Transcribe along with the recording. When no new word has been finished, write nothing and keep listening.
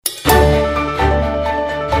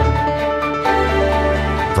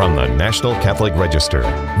From the National Catholic Register,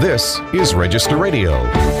 this is Register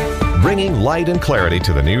Radio, bringing light and clarity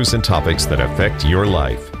to the news and topics that affect your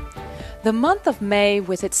life. The month of May,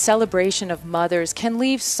 with its celebration of mothers, can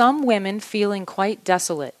leave some women feeling quite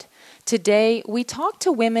desolate. Today, we talk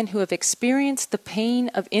to women who have experienced the pain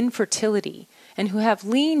of infertility and who have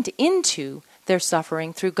leaned into their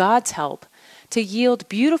suffering through God's help to yield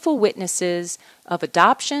beautiful witnesses of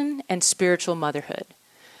adoption and spiritual motherhood.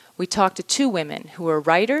 We talk to two women who are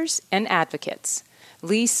writers and advocates,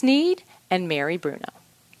 Leigh Snead and Mary Bruno.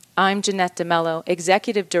 I'm Jeanette DeMello,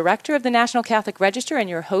 Executive Director of the National Catholic Register and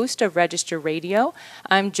your host of Register Radio.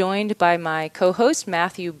 I'm joined by my co-host,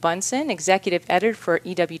 Matthew Bunson, Executive Editor for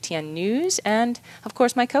EWTN News, and, of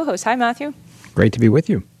course, my co-host. Hi, Matthew. Great to be with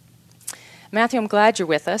you. Matthew, I'm glad you're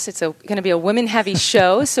with us. It's going to be a women-heavy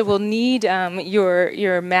show, so we'll need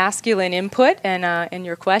your masculine input and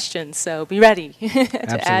your questions. So be ready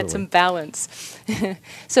to add some balance.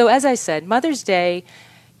 So as I said, Mother's Day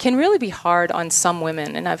can really be hard on some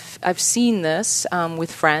women, and I've seen this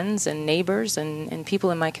with friends and neighbors and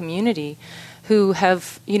people in my community who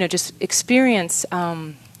have just experienced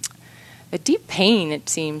a deep pain, it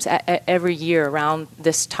seems, every year around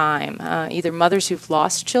this time. Either mothers who've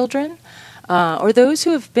lost children. Or those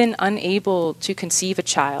who have been unable to conceive a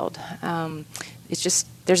child. It's just,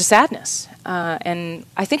 there's a sadness. And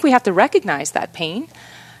I think we have to recognize that pain.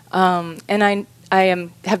 And I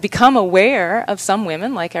have become aware of some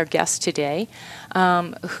women, like our guest today,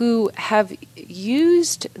 who have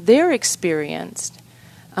used their experience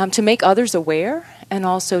to make others aware and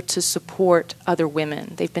also to support other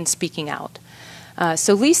women. They've been speaking out.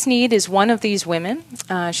 So Leigh Snead is one of these women.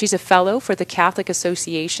 She's a fellow for the Catholic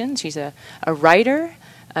Association. She's a writer,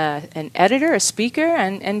 an editor, a speaker,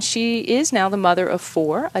 and she is now the mother of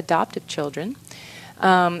 4 adoptive children.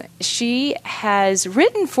 She has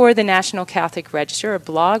written for the National Catholic Register a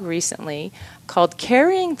blog recently called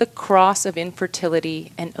Carrying the Cross of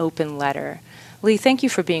Infertility, an Open Letter. Leigh, thank you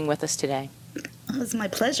for being with us today. It was my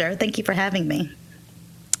pleasure. Thank you for having me.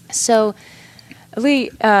 So, Leigh,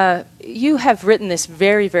 you have written this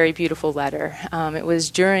very, very beautiful letter. It was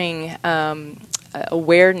during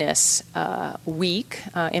Awareness Week,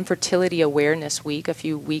 Infertility Awareness Week, a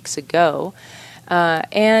few weeks ago.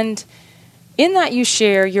 And in that you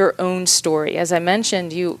share your own story. As I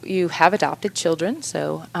mentioned, you have adopted children,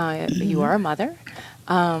 so you are a mother.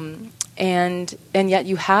 And yet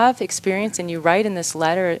you have experienced, and you write in this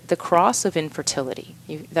letter, the cross of infertility.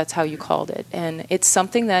 That's how you called it. And it's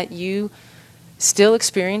something that you still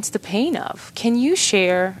experience the pain of. Can you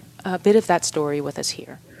share a bit of that story with us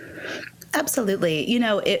here? Absolutely.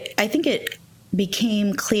 I think it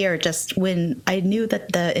became clear just when I knew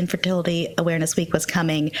that the Infertility Awareness Week was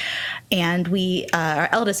coming, and our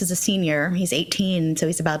eldest is a senior. He's 18, so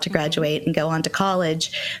he's about to graduate and go on to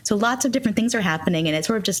college. So lots of different things are happening, and it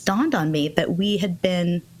sort of just dawned on me that we had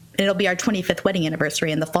been, it'll be our 25th wedding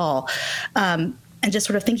anniversary in the fall, and just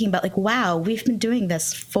sort of thinking about wow, we've been doing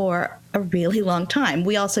this for a really long time.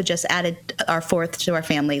 We also just added our 4th to our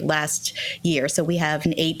family last year. So we have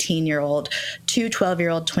an 18-year-old, 2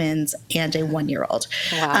 12-year-old twins, and a 1-year-old.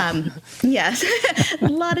 Wow. Yes, a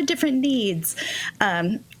lot of different needs.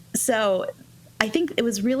 So I think it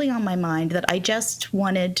was really on my mind that I just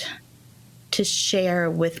wanted to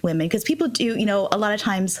share with women, because people do, a lot of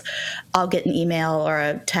times I'll get an email or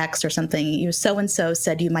a text or something, so-and-so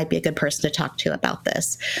said you might be a good person to talk to about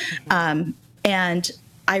this. Mm-hmm. And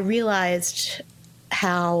I realized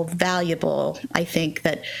how valuable I think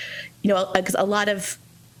that, because a lot of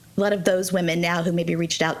those women now who maybe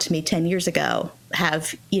reached out to me 10 years ago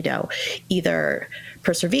have, either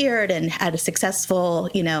persevered and had a successful,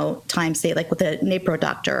 time, say, like with a NAPRO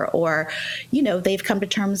doctor, or, they've come to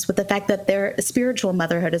terms with the fact that their spiritual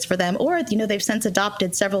motherhood is for them, or, they've since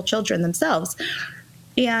adopted several children themselves.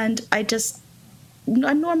 And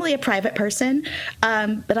I'm normally a private person,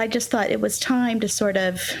 but I just thought it was time to sort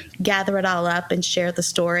of gather it all up and share the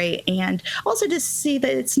story, and also to see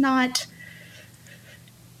that it's not,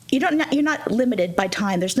 you're not limited by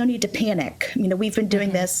time. There's no need to panic. We've been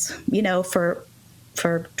doing this,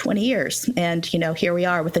 for 20 years, and here we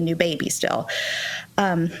are with a new baby still.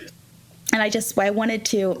 And I wanted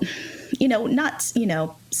to, not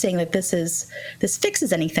saying that this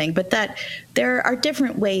fixes anything, but that there are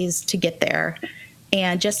different ways to get there.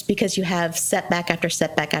 And just because you have setback after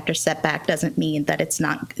setback after setback doesn't mean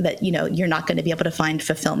that you're not going to be able to find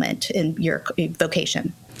fulfillment in your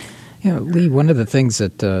vocation. Leigh, one of the things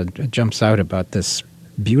that jumps out about this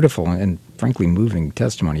beautiful and frankly moving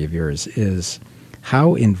testimony of yours is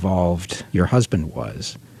how involved your husband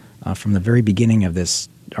was from the very beginning of this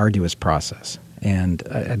arduous process. And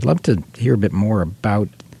I'd love to hear a bit more about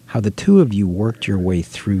how the two of you worked your way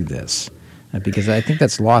through this, because I think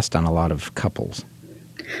that's lost on a lot of couples.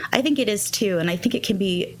 I think it is too, and I think it can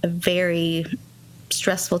be a very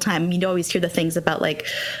stressful time. You always hear the things about like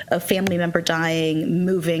a family member dying,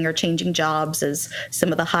 moving, or changing jobs as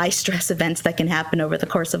some of the high stress events that can happen over the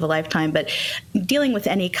course of a lifetime. But dealing with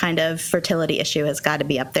any kind of fertility issue has got to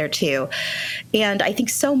be up there too. And I think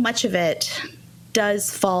so much of it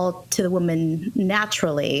does fall to the woman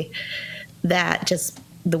naturally, that just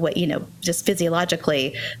the way, just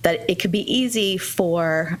physiologically, that it could be easy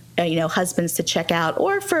for, husbands to check out,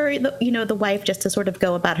 or for, the wife just to sort of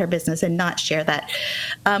go about her business and not share that.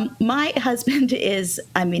 My husband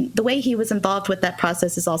the way he was involved with that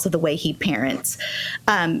process is also the way he parents.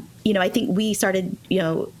 I think we started,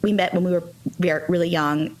 we met when we were really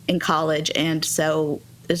young in college. And so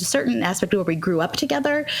there's a certain aspect where we grew up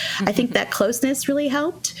together. Mm-hmm. I think that closeness really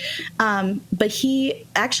helped. But he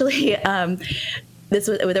actually,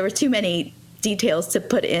 there were too many details to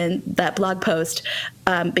put in that blog post,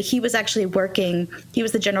 but he was actually he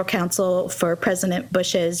was the general counsel for President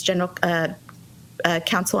Bush's general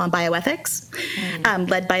council on bioethics,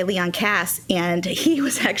 led by Leon Cass, and he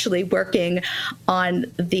was actually working on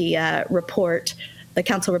the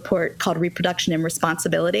council report called Reproduction and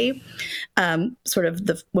Responsibility,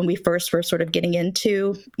 when we first were sort of getting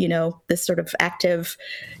into, this sort of active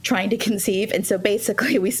trying to conceive. And so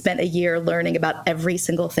basically we spent a year learning about every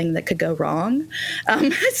single thing that could go wrong.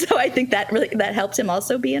 So I think that helped him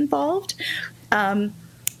also be involved. And,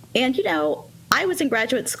 I was in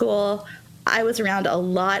graduate school. I was around a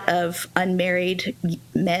lot of unmarried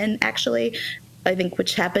men, actually, I think,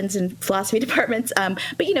 which happens in philosophy departments. But,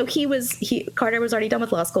 Carter was already done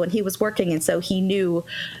with law school and he was working. And so he knew,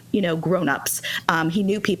 grown-ups. He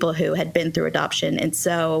knew people who had been through adoption. And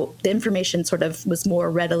so the information sort of was more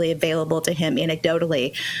readily available to him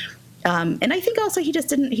anecdotally. And I think also he just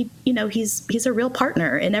didn't, he's a real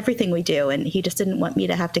partner in everything we do. And he just didn't want me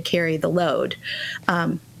to have to carry the load,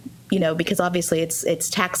 because obviously it's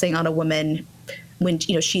taxing on a woman when,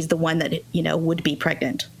 she's the one that, would be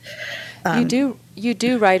pregnant. You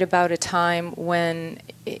do write about a time when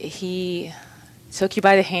he took you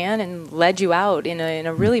by the hand and led you out in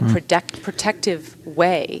a really protective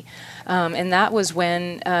way, and that was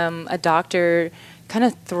when a doctor kind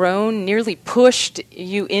of nearly pushed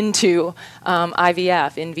you into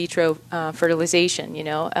IVF, in vitro fertilization.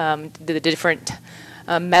 The different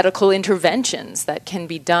medical interventions that can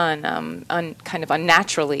be done kind of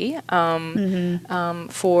unnaturally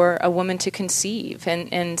for a woman to conceive.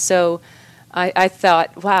 And so I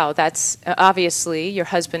thought, wow, that's obviously your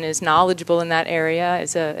husband is knowledgeable in that area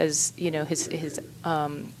as his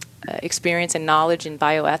experience and knowledge in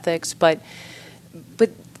bioethics, but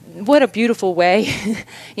what a beautiful way,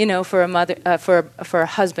 for a mother, for a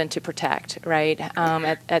husband to protect, right?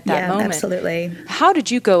 At that moment. Absolutely. How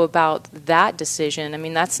did you go about that decision? I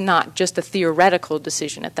mean, that's not just a theoretical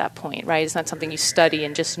decision at that point, right? It's not something you study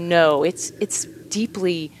and just know. It's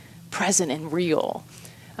deeply present and real.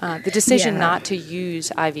 The decision not to use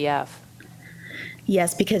IVF.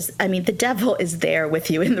 Yes, because, the devil is there with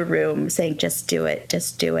you in the room saying, just do it,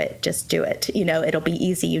 just do it, just do it. It'll be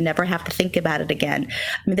easy. You never have to think about it again.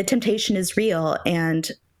 The temptation is real. And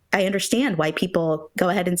I understand why people go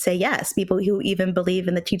ahead and say yes, people who even believe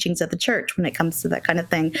in the teachings of the church when it comes to that kind of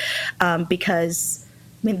thing. Because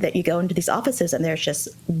that you go into these offices and there's just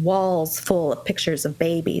walls full of pictures of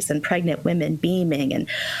babies and pregnant women beaming and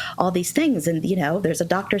all these things. And, there's a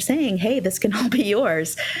doctor saying, hey, this can all be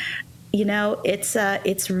yours.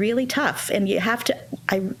 It's really tough. And you have to,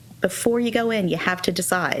 before you go in, you have to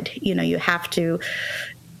decide, you have to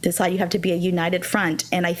decide, you have to be a united front.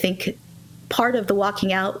 And I think part of the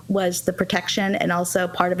walking out was the protection. And also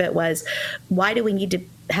part of it was, why do we need to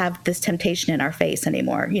have this temptation in our face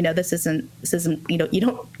anymore? This isn't, you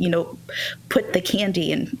don't, put the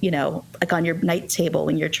candy in, like on your night table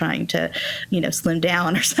when you're trying to, slim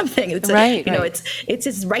down or something. It's right. It's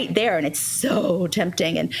just right there. And it's so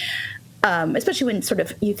tempting. And, especially when sort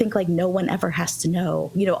of you think like no one ever has to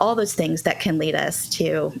know, all those things that can lead us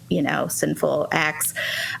to, sinful acts.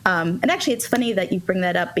 And actually, it's funny that you bring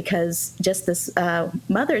that up because just this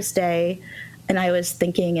Mother's Day, and I was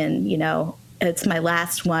thinking, and, it's my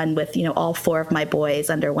last one with, all four of my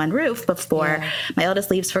boys under one roof before my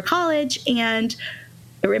eldest leaves for college. And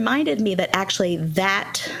it reminded me that actually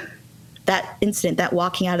that incident, that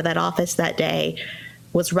walking out of that office that day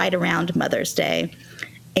was right around Mother's Day.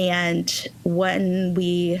 And when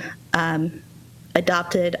we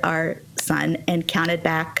adopted our son and counted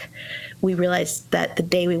back, we realized that the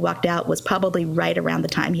day we walked out was probably right around the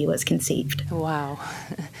time he was conceived. Wow.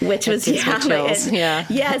 Which was, chills.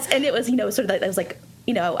 Yes. And it was, sort of like, I was like,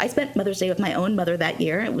 I spent Mother's Day with my own mother that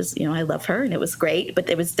year. It was, I love her and it was great, but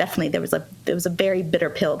it was definitely, there was a very bitter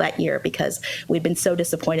pill that year because we'd been so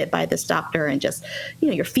disappointed by this doctor and just,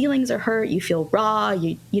 your feelings are hurt. You feel raw.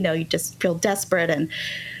 You just feel desperate and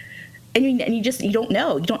you don't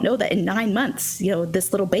know that in 9 months,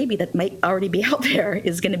 this little baby that might already be out there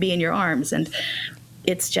is going to be in your arms. And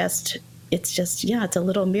it's a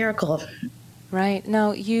little miracle. Right.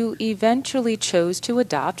 Now, you eventually chose to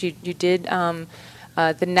adopt. You did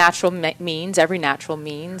the natural means, every natural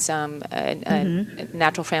means,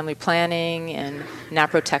 natural family planning and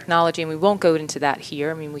naprotechnology, and we won't go into that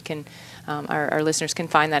here. I mean, we can, our listeners can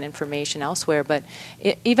find that information elsewhere, but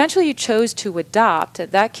eventually you chose to adopt.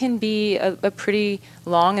 That can be a pretty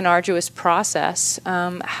long and arduous process.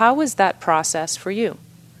 How was that process for you?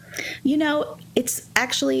 It's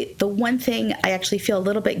actually the one thing I actually feel a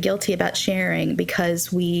little bit guilty about sharing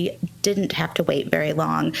because we didn't have to wait very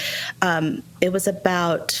long. It was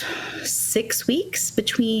about 6 weeks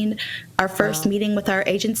between our first meeting with our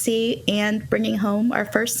agency and bringing home our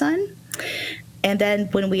first son. And then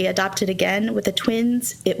when we adopted again with the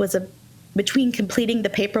twins, it was between completing the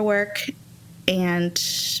paperwork and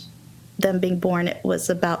them being born, it was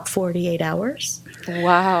about 48 hours.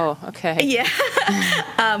 Wow. Okay. Yeah.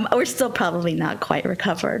 We're still probably not quite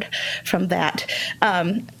recovered from that.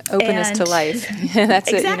 Openness to life.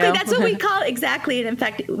 That's exactly. it. That's what we call it. Exactly. And in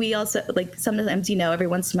fact, we also, sometimes, every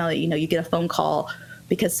once in a while, you get a phone call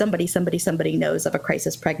because somebody knows of a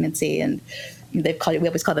crisis pregnancy, and we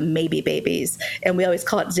always call them maybe babies. And we always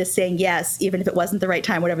call it just saying yes, even if it wasn't the right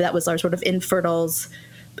time, whatever. That was our sort of infertiles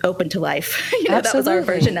open to life. That was our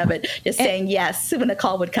version of it. Just saying yes when a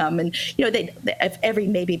call would come. And, if every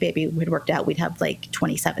maybe baby would worked out, we'd have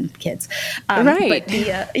 27 kids. Right. But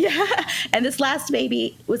and this last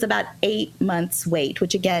baby was about 8 months wait,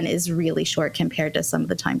 which again is really short compared to some of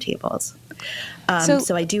the timetables.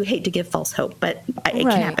 So I do hate to give false hope, but it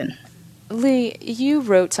can happen. Leigh, you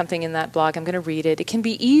wrote something in that blog. I'm going to read it. It can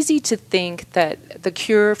be easy to think that the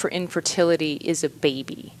cure for infertility is a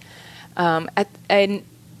baby.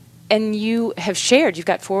 And you have shared, you've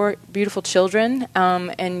got 4 beautiful children,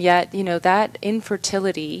 and yet, that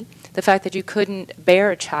infertility, the fact that you couldn't bear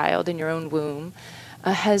a child in your own womb,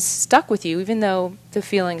 has stuck with you, even though the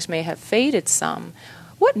feelings may have faded some.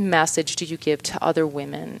 What message do you give to other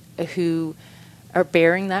women who are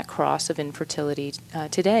bearing that cross of infertility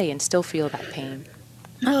today and still feel that pain?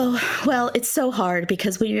 Oh, well, it's so hard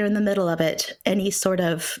because when you're in the middle of it, any sort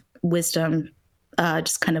of wisdom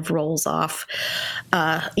just kind of rolls off.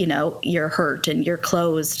 You're hurt and you're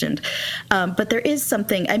closed. But there is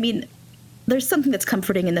something, there's something that's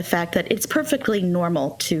comforting in the fact that it's perfectly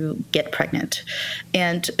normal to get pregnant.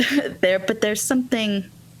 And there's something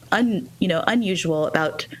unusual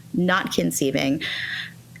about not conceiving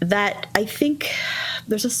that I think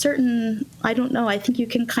there's a certain, I don't know, I think you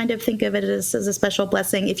can kind of think of it as a special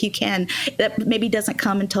blessing if you can. That maybe doesn't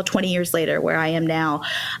come until 20 years later where I am now.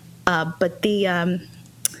 But there's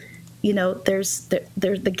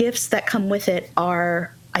the gifts that come with it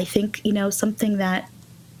are, I think, something that,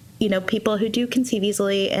 people who do conceive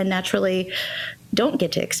easily and naturally don't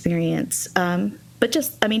get to experience. But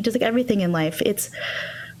just like everything in life,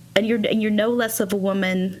 you're no less of a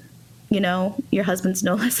woman, your husband's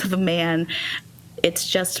no less of a man. It's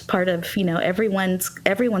just part of, everyone's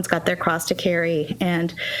got their cross to carry,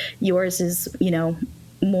 and yours is,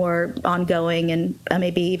 more ongoing and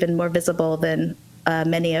maybe even more visible than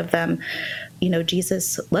many of them.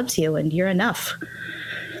 Jesus loves you and you're enough.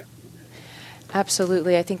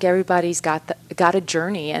 Absolutely. I think everybody's got a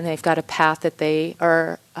journey, and they've got a path that they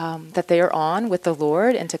are on with the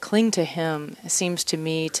Lord, and to cling to Him seems to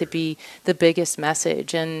me to be the biggest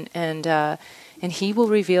message. And He will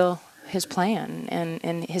reveal His plan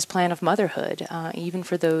and His plan of motherhood, even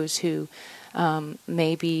for those who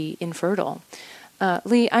may be infertile.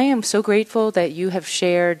 Leigh, I am so grateful that you have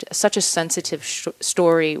shared such a sensitive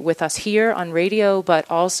story with us here on radio, but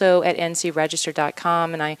also at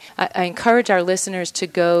ncregister.com. And I encourage our listeners to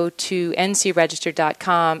go to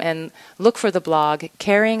ncregister.com and look for the blog,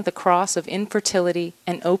 Carrying the Cross of Infertility,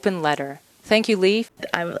 an Open Letter. Thank you, Leigh.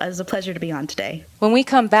 It was a pleasure to be on today. When we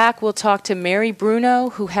come back, we'll talk to Mary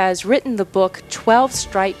Bruno, who has written the book 12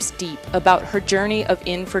 Stripes Deep about her journey of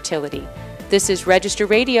infertility. This is Register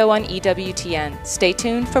Radio on EWTN. Stay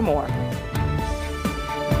tuned for more.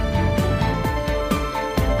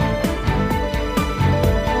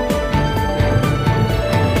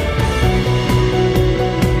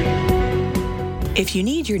 If If you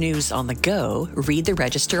need your news on the go, read the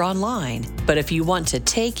Register online. But if you want to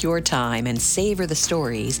take your time and savor the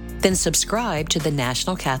stories, then subscribe to the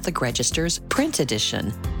National Catholic Register's print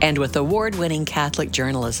edition. And with award-winning Catholic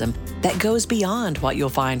journalism that goes beyond what you'll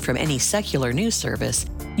find from any secular news service,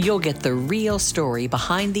 you'll get the real story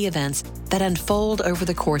behind the events that unfold over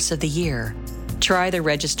the course of the year. Try the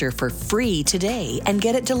Register for free today and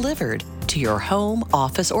get it delivered to your home,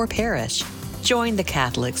 office, or parish. Join the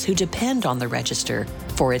Catholics who depend on the Register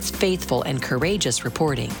for its faithful and courageous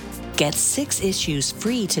reporting. Get 6 issues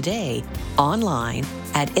free today online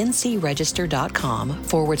at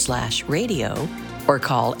ncregister.com/radio or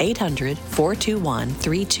call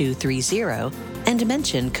 800-421-3230 and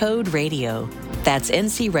mention code radio. That's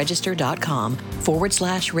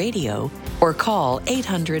ncregister.com/radio or call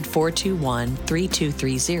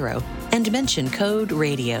 800-421-3230 and mention code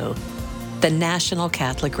radio. The National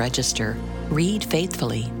Catholic Register. Read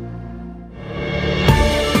faithfully.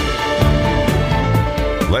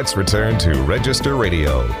 Let's return to Register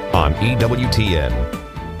Radio on EWTN.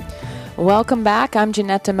 Welcome back. I'm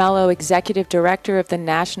Jeanette DeMello, Executive Director of the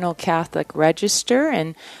National Catholic Register,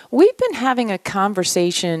 and we've been having a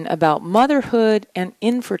conversation about motherhood and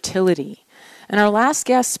infertility. And our last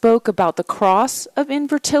guest spoke about the cross of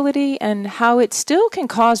infertility and how it still can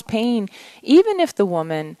cause pain even if the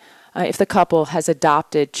woman if the couple has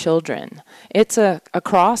adopted children. It's a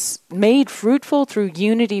cross made fruitful through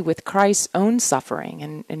unity with Christ's own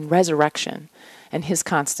suffering and resurrection, and his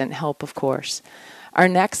constant help, of course. Our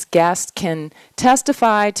next guest can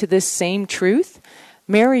testify to this same truth.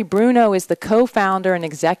 Mary Bruno is the co-founder and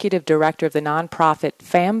executive director of the nonprofit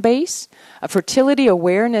FamBase, a fertility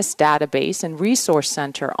awareness database and resource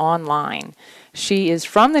center online. She is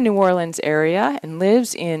from the New Orleans area and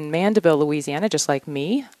lives in Mandeville, Louisiana, just like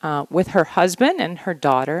me, with her husband and her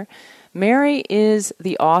daughter. Mary is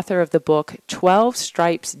the author of the book 12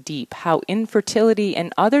 Stripes Deep, How Infertility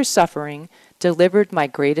and Other Suffering Delivered My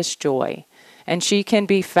Greatest Joy. And she can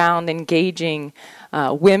be found engaging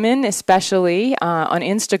women, especially on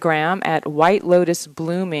Instagram at White Lotus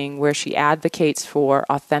Blooming, where she advocates for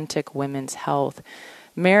authentic women's health.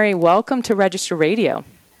 Mary, welcome to Register Radio.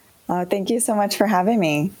 Thank you so much for having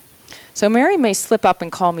me. So Mary may slip up and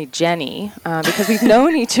call me Jenny because we've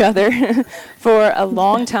known each other for a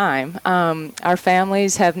long time. Our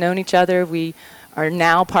families have known each other. We are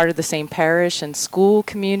now part of the same parish and school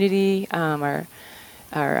community.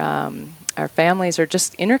 Our families are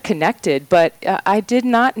just interconnected, but I did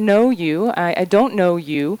not know you. I don't know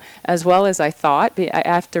you as well as I thought.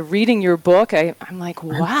 After reading your book, I'm like,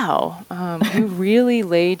 wow, you really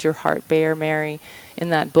laid your heart bare, Mary, in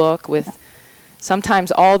that book with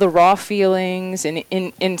sometimes all the raw feelings and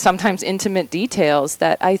in sometimes intimate details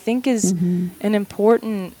that I think is an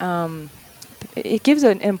important, it gives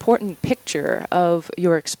an important picture of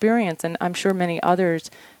your experience, and I'm sure many others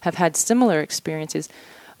have had similar experiences.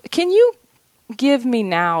 Can you give me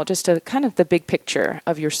now just a kind of the big picture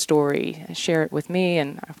of your story? Share it with me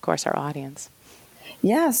and, of course, our audience.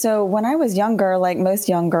 Yeah, so when I was younger, like most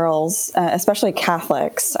young girls, especially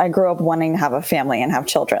Catholics, I grew up wanting to have a family and have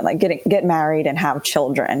children, like get married and have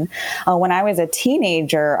children. When I was a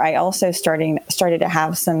teenager, I also started to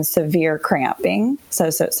have some severe cramping, so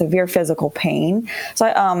severe physical pain.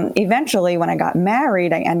 So eventually, when I got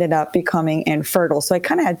married, I ended up becoming infertile. So I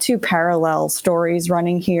kind of had two parallel stories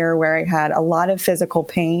running here where I had a lot of physical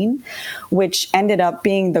pain, which ended up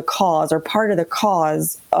being the cause or part of the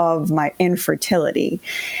cause of my infertility.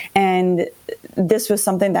 And this was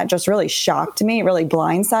something that just really shocked me, really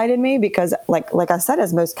blindsided me, because like I said,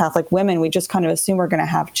 as most Catholic women, we just kind of assume we're going to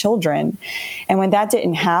have children. And when that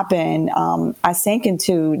didn't happen, I sank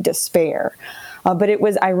into despair. But it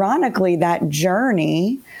was ironically that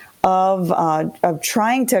journey of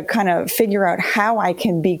trying to kind of figure out how I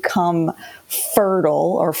can become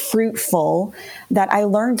fertile or fruitful that I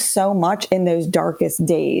learned so much in those darkest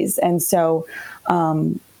days. And so,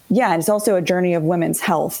 yeah, it's also a journey of women's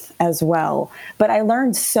health as well. But I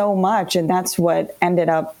learned so much, and that's what ended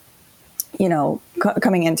up,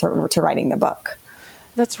 coming into writing the book.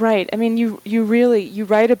 That's right. I mean, you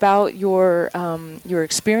write about your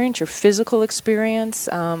experience, your physical experience,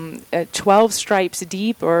 at 12 stripes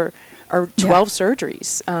deep, or 12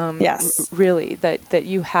 surgeries. Yes, really that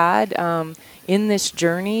you had in this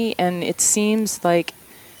journey, and it seems like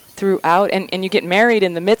throughout, and you get married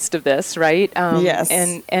in the midst of this, right? Yes.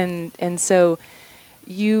 And so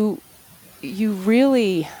you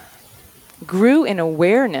really grew in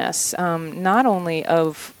awareness, not only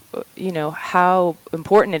of how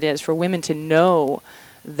important it is for women to know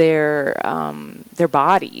their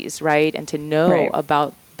bodies, right, and to know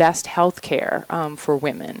about best health care for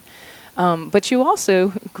women, But you also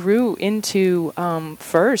grew into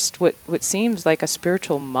first what seems like a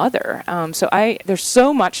spiritual mother. There's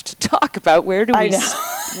so much to talk about. Where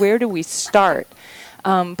do we start?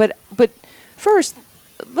 But first,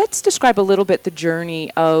 let's describe a little bit the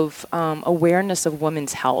journey of awareness of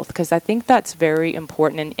women's health, because I think that's very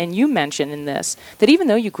important. And you mentioned in this that even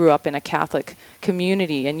though you grew up in a Catholic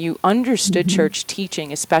community and you understood church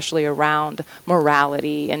teaching, especially around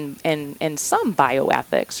morality and some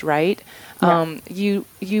bioethics, right? Yeah. You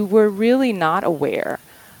were really not aware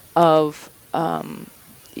of of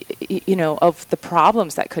the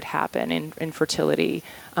problems that could happen in fertility.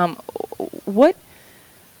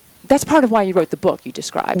 That's part of why you wrote the book you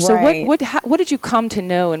described. Right. So what did you come to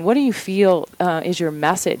know, and what do you feel is your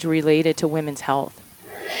message related to women's health?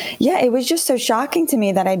 Yeah, it was just so shocking to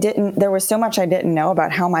me that there was so much I didn't know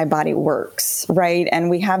about how my body works, right? And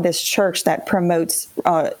we have this church that promotes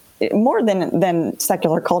more than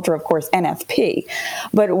secular culture, of course, NFP.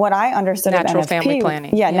 But what I understood of NFP, natural family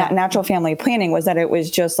planning. Natural family planning was that it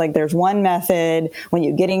was just like there's one method. When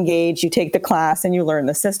you get engaged, you take the class and you learn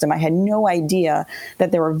the system. I had no idea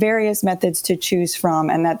that there were various methods to choose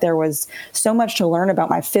from, and that there was so much to learn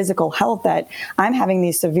about my physical health, that I'm having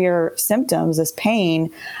these severe symptoms, this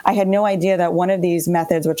pain. I had no idea that one of these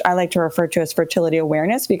methods, which I like to refer to as fertility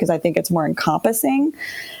awareness because I think it's more encompassing,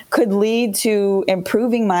 could lead to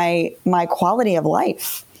improving my quality of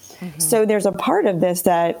life. Mm-hmm. So there's a part of this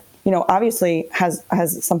that, obviously has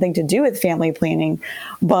something to do with family planning,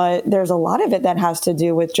 but there's a lot of it that has to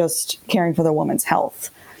do with just caring for the woman's health.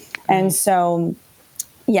 Mm-hmm. And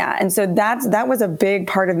so, that was a big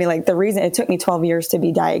part of me. Like the reason it took me 12 years to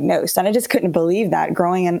be diagnosed, and I just couldn't believe that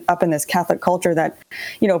growing up in this Catholic culture that,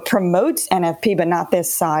 promotes NFP, but not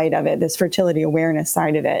this side of it, this fertility awareness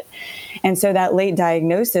side of it. And so that late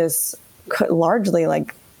diagnosis largely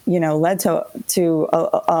led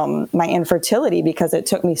to my infertility because it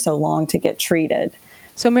took me so long to get treated.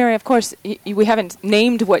 So, Mary, of course, we haven't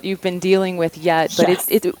named what you've been dealing with yet, but yes.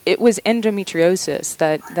 it was endometriosis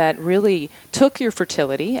that really took your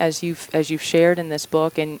fertility, as you've shared in this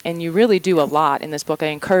book, and you really do a lot in this book. I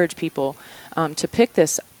encourage people to pick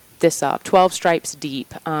this up, 12 Stripes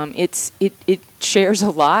Deep. It shares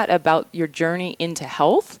a lot about your journey into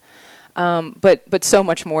health, but so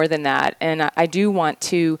much more than that. And I do want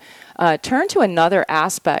to turn to another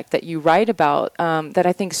aspect that you write about that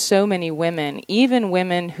I think so many women, even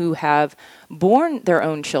women who have born their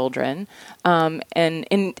own children, and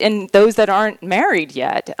those that aren't married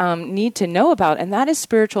yet, need to know about, and that is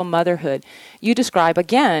spiritual motherhood. You describe,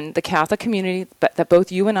 again, the Catholic community that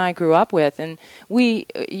both you and I grew up with, and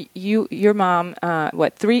your mom,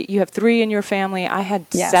 you have 3 in your family. I had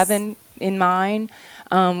yes. 7 in mine.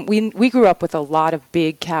 We grew up with a lot of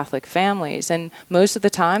big Catholic families, and most of the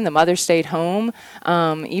time the mother stayed home.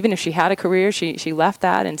 Even if she had a career, she left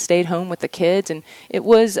that and stayed home with the kids, and it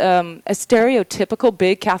was a stereotypical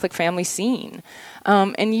big Catholic family scene.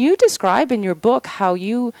 And you describe in your book how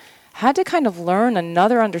you had to kind of learn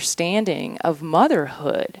another understanding of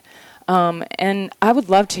motherhood, and I would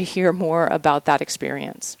love to hear more about that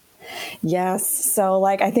experience. Yes. So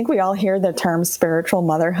I think we all hear the term spiritual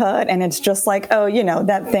motherhood, and it's just like, oh,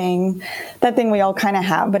 that thing we all kind of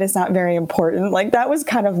have, but it's not very important. That was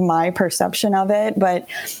kind of my perception of it. But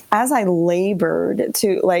as I labored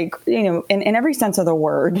to in every sense of the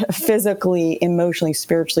word, physically, emotionally,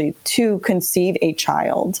 spiritually, to conceive a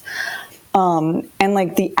child,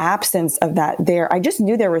 and the absence of that there, I just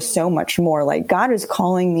knew there was so much more. God is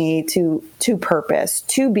calling me to purpose,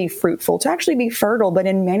 to be fruitful, to actually be fertile, but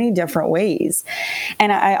in many different ways.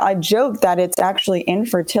 And I joke that it's actually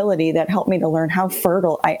infertility that helped me to learn how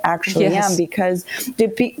fertile I actually yes. am, because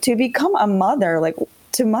to become a mother,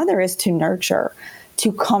 to mother is to nurture,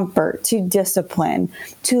 to comfort, to discipline,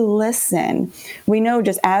 to listen. We know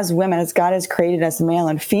just as women, as God has created us male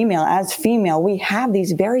and female, as female, we have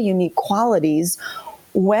these very unique qualities,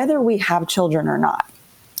 whether we have children or not.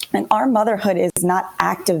 And our motherhood is not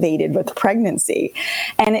activated with pregnancy.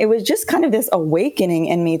 And it was just kind of this awakening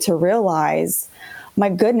in me to realize, my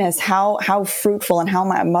goodness, how fruitful and how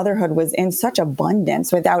my motherhood was in such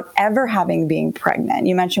abundance without ever having been pregnant.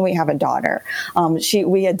 You mentioned we have a daughter.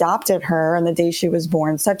 We adopted her on the day she was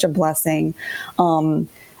born. Such a blessing.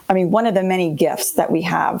 One of the many gifts that we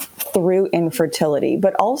have through infertility,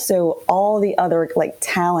 but also all the other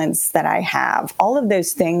talents that I have, all of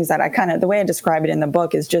those things that the way I describe it in the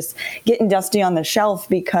book is just getting dusty on the shelf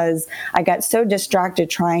because I got so distracted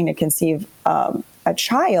trying to conceive a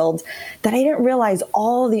child that I didn't realize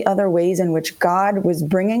all the other ways in which God was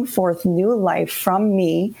bringing forth new life from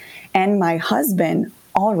me and my husband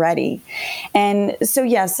already. And so,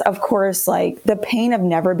 yes, of course, like the pain of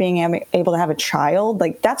never being able to have a child,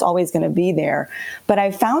 like that's always going to be there. But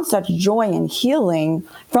I found such joy and healing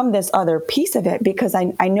from this other piece of it because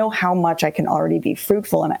I know how much I can already be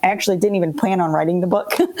fruitful. And I actually didn't even plan on writing the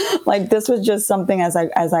book. Like this was just something as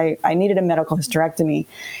I needed a medical hysterectomy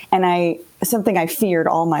and something I feared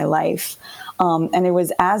all my life. And it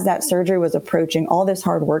was as that surgery was approaching, all this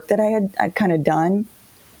hard work that I'd kind of done,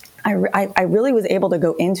 I really was able to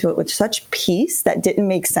go into it with such peace that didn't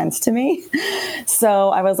make sense to me. So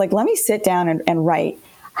I was like, let me sit down and write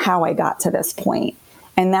how I got to this point.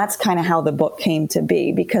 And that's kind of how the book came to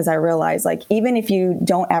be, because I realized like, even if you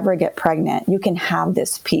don't ever get pregnant, you can have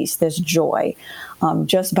this peace, this joy,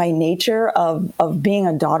 just by nature of being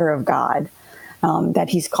a daughter of God that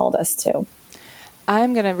he's called us to.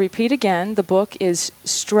 I'm going to repeat again. The book is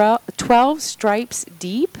 12 Stripes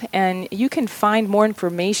Deep, and you can find more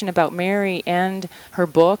information about Mary and her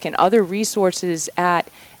book and other resources at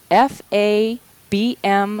fambase.org,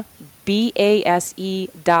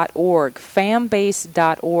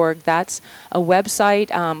 fambase.org. That's a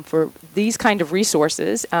website for these kind of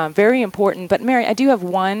resources. Very important. But Mary, I do have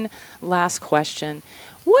one last question.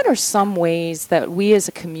 What are some ways that we as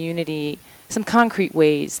a community, some concrete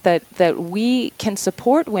ways that we can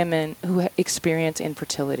support women who experience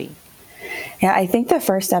infertility? Yeah, I think the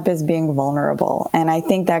first step is being vulnerable. And I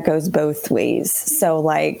think that goes both ways. So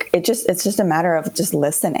like, it's just a matter of just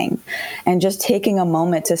listening and just taking a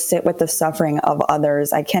moment to sit with the suffering of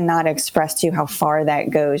others. I cannot express to you how far that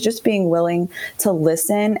goes. Just being willing to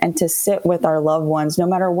listen and to sit with our loved ones, no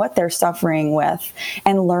matter what they're suffering with,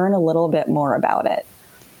 and learn a little bit more about it.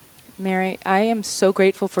 Mary, I am so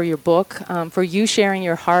grateful for your book, for you sharing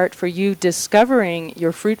your heart, for you discovering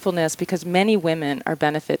your fruitfulness, because many women are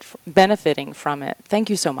benefiting from it. Thank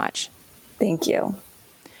you so much. Thank you.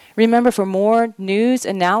 Remember, for more news,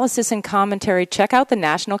 analysis, and commentary, check out the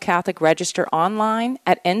National Catholic Register online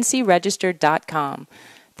at ncregister.com.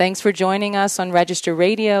 Thanks for joining us on Register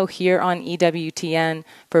Radio here on EWTN.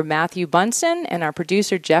 For Matthew Bunson and our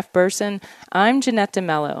producer, Jeff Burson, I'm Jeanette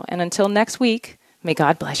DeMello. And until next week, may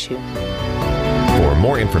God bless you. For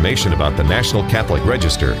more information about the National Catholic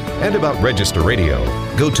Register and about Register Radio,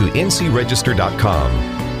 go to ncregister.com.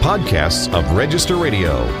 Podcasts of Register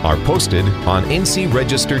Radio are posted on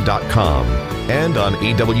ncregister.com and on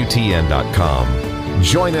EWTN.com.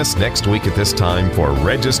 Join us next week at this time for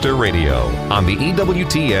Register Radio on the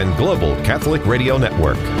EWTN Global Catholic Radio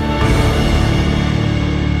Network.